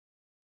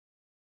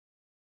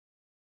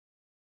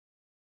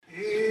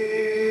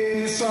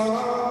From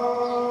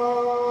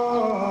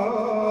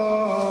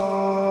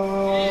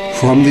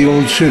the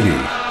Old City,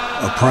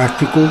 a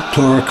practical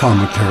Torah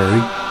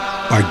commentary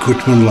by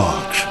Gutman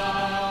Locks.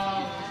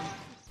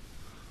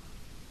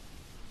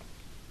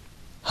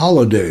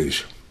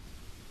 Holidays.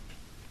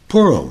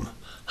 Purim,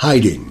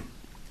 hiding.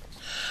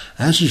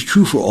 As is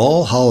true for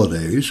all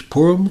holidays,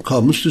 Purim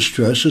comes to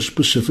stress a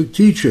specific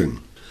teaching.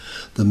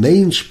 The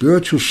main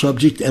spiritual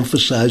subject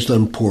emphasized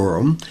on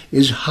Purim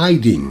is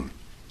hiding.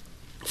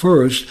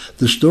 First,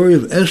 the story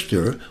of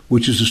Esther,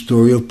 which is the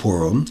story of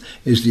Purim,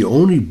 is the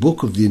only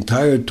book of the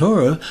entire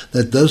Torah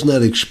that does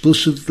not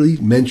explicitly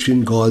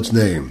mention God's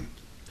name.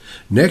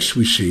 Next,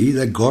 we see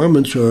that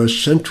garments are a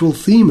central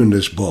theme in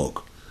this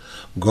book.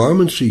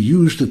 Garments are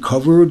used to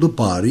cover the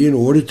body in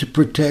order to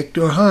protect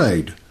or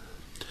hide.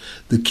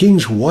 The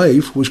king's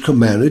wife was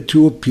commanded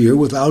to appear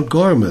without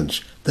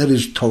garments, that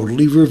is,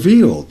 totally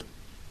revealed.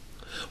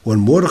 When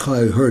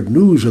Mordecai heard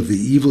news of the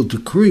evil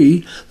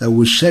decree that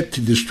was set to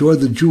destroy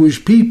the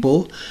Jewish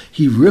people,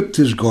 he ripped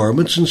his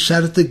garments and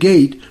sat at the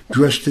gate,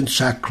 dressed in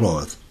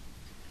sackcloth.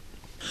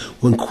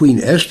 When Queen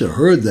Esther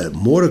heard that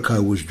Mordecai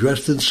was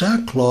dressed in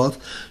sackcloth,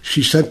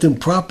 she sent him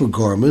proper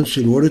garments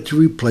in order to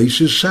replace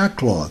his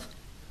sackcloth.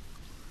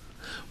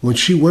 When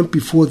she went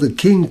before the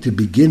king to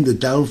begin the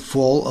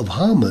downfall of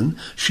Haman,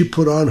 she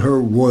put on her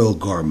royal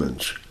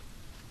garments.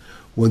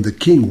 When the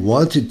king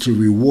wanted to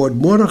reward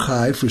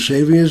Mordecai for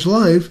saving his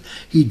life,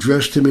 he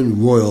dressed him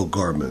in royal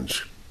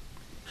garments.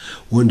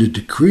 When the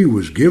decree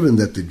was given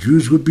that the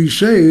Jews would be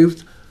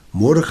saved,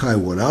 Mordecai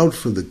went out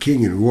for the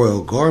king in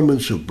royal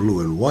garments of blue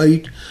and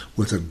white,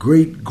 with a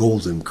great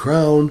golden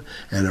crown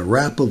and a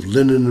wrap of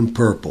linen and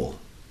purple.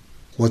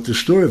 What the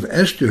story of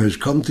Esther has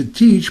come to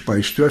teach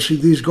by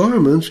stressing these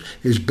garments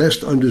is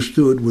best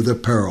understood with a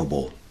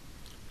parable.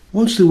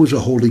 Once there was a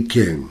holy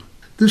king.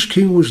 This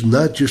king was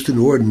not just an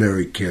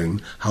ordinary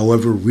king,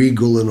 however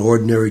regal an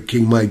ordinary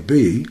king might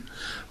be.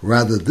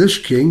 Rather, this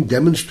king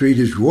demonstrated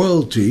his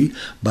royalty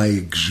by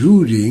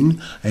exuding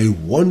a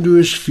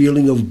wondrous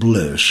feeling of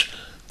bliss.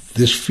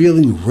 This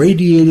feeling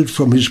radiated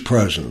from his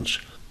presence.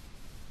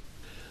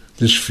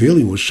 This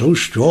feeling was so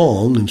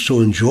strong and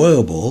so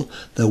enjoyable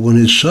that when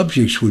his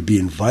subjects would be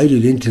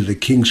invited into the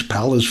king's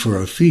palace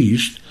for a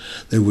feast,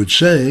 they would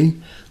say,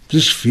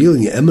 "This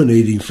feeling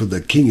emanating from the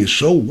king is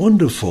so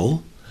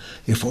wonderful.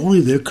 If only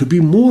there could be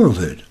more of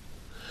it."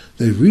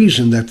 They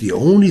reasoned that the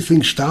only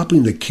thing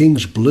stopping the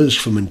king's bliss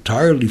from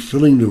entirely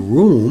filling the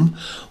room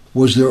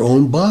was their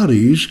own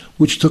bodies,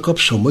 which took up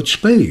so much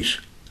space.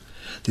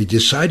 They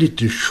decided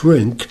to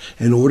shrink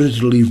in order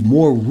to leave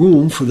more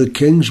room for the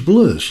king's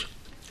bliss.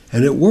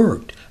 And it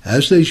worked.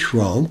 As they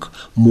shrunk,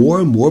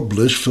 more and more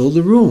bliss filled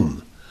the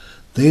room.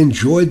 They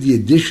enjoyed the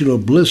additional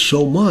bliss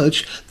so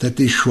much that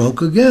they shrunk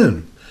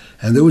again.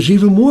 And there was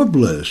even more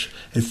bliss.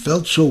 It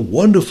felt so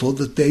wonderful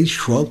that they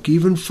shrunk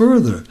even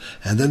further.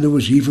 And then there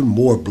was even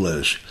more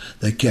bliss.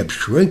 They kept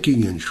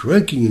shrinking and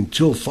shrinking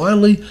until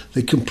finally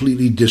they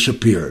completely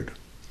disappeared.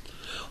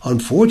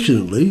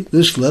 Unfortunately,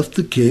 this left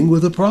the king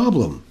with a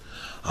problem.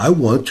 I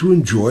want to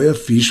enjoy a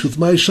feast with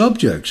my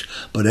subjects,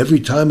 but every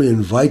time I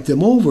invite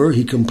them over,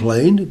 he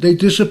complained, they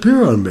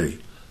disappear on me.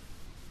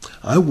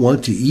 I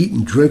want to eat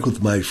and drink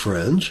with my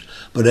friends,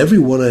 but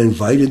everyone I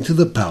invite into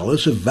the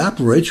palace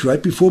evaporates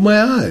right before my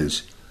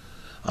eyes.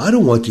 I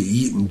don't want to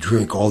eat and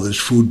drink all this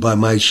food by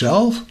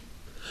myself.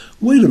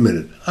 Wait a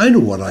minute, I know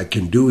what I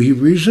can do, he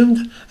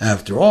reasoned.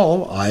 After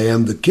all, I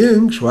am the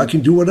king, so I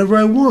can do whatever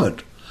I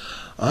want.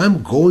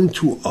 I'm going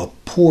to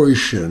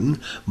apportion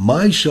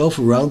myself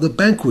around the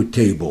banquet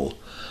table.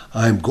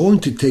 I'm going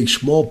to take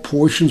small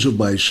portions of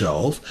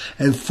myself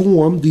and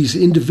form these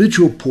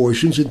individual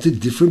portions into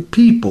different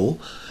people,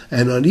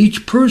 and on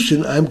each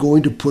person I'm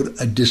going to put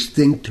a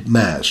distinct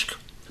mask.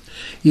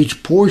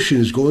 Each portion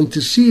is going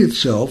to see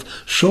itself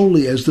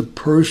solely as the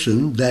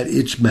person that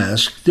its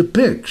mask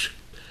depicts.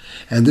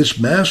 And this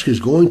mask is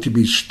going to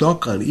be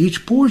stuck on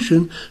each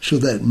portion so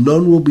that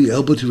none will be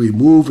able to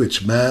remove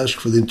its mask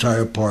for the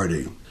entire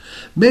party.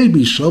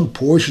 Maybe some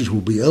portions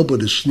will be able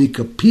to sneak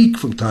a peek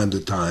from time to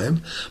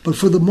time, but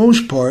for the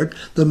most part,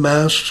 the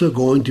masks are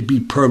going to be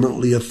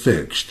permanently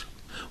affixed.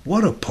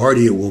 What a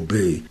party it will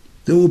be!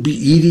 There will be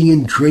eating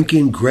and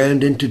drinking,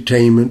 grand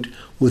entertainment,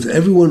 with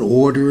everyone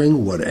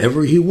ordering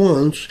whatever he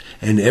wants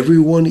and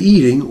everyone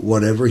eating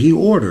whatever he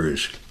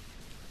orders.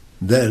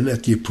 Then,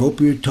 at the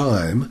appropriate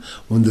time,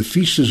 when the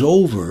feast is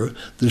over,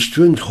 the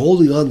strings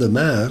holding on the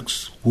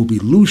masks will be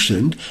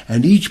loosened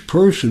and each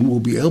person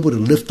will be able to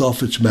lift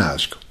off its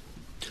mask.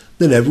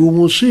 Then everyone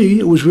will see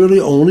it was really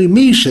only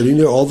me sitting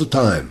there all the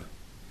time.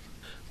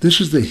 This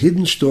is the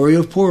hidden story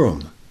of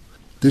Purim.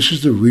 This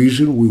is the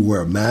reason we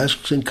wear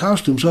masks and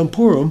costumes on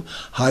Purim,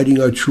 hiding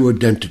our true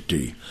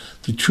identity.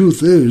 The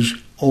truth is,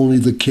 only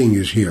the king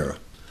is here.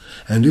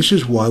 And this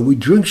is why we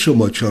drink so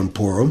much on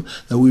Purim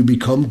that we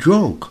become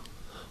drunk.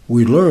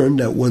 We learn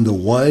that when the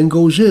wine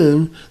goes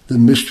in, the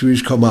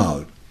mysteries come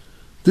out.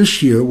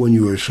 This year, when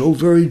you are so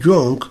very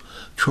drunk,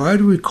 try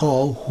to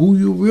recall who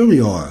you really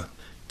are.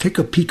 Take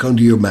a peek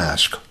under your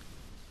mask.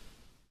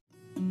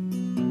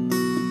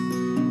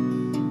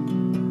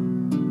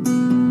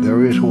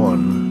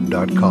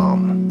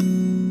 SiriusOne.com.